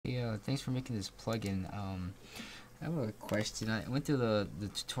thanks for making this plugin. I have a question. I went through the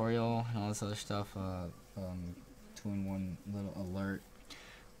tutorial and all this other stuff, 2-in-1 little alert,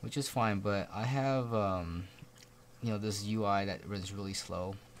 which is fine, but I have this UI that runs really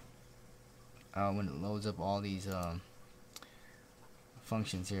slow when it loads up all these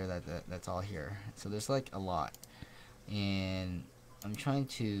functions here. That's all here. So there's like a lot, and I'm trying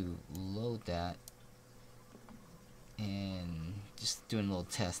to load that and just doing a little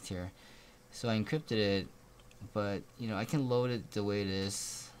test here. So I encrypted it, but I can load it the way it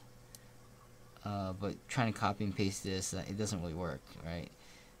is, but trying to copy and paste this, it doesn't really work, right?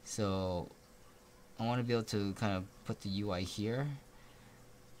 So I want to be able to kind of put the UI here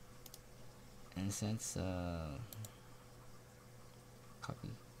in a sense. Copy,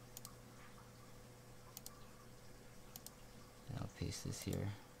 and I'll paste this here,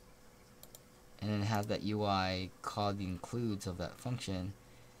 and then have that UI call the includes of that function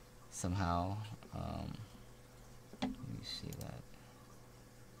somehow. Let me see that.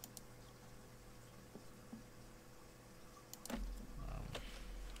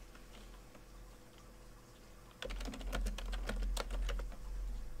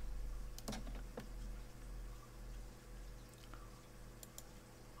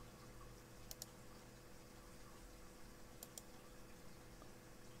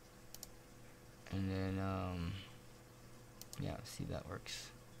 And then yeah, see, that works.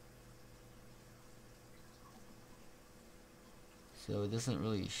 So it doesn't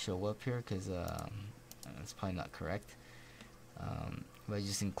really show up here because that's probably not correct. If I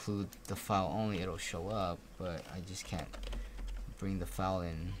just include the file only, it'll show up, but I just can't bring the file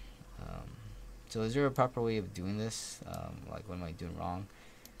in. So is there a proper way of doing this? Like, what am I doing wrong?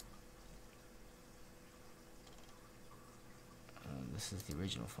 This is the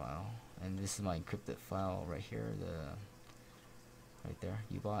original file, and this is my encrypted file right here, right there,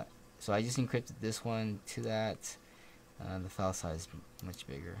 you bought. So I just encrypted this one to that. The file size is much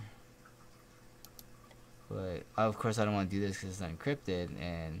bigger, but of course I don't want to do this because it's not encrypted,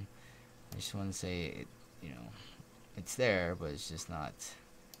 and I just want to say it's there, but it's just not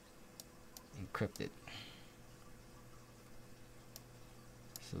encrypted.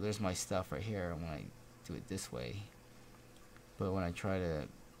 So there's my stuff right here when I do it this way, but when I try to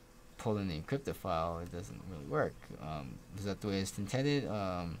pull in the encrypted file, it doesn't really work. Is that the way it's intended?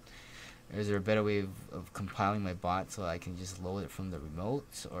 Is there a better way of compiling my bot so I can just load it from the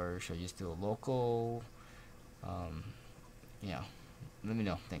remote, or should I just do a local? Yeah, let me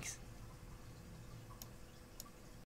know. Thanks.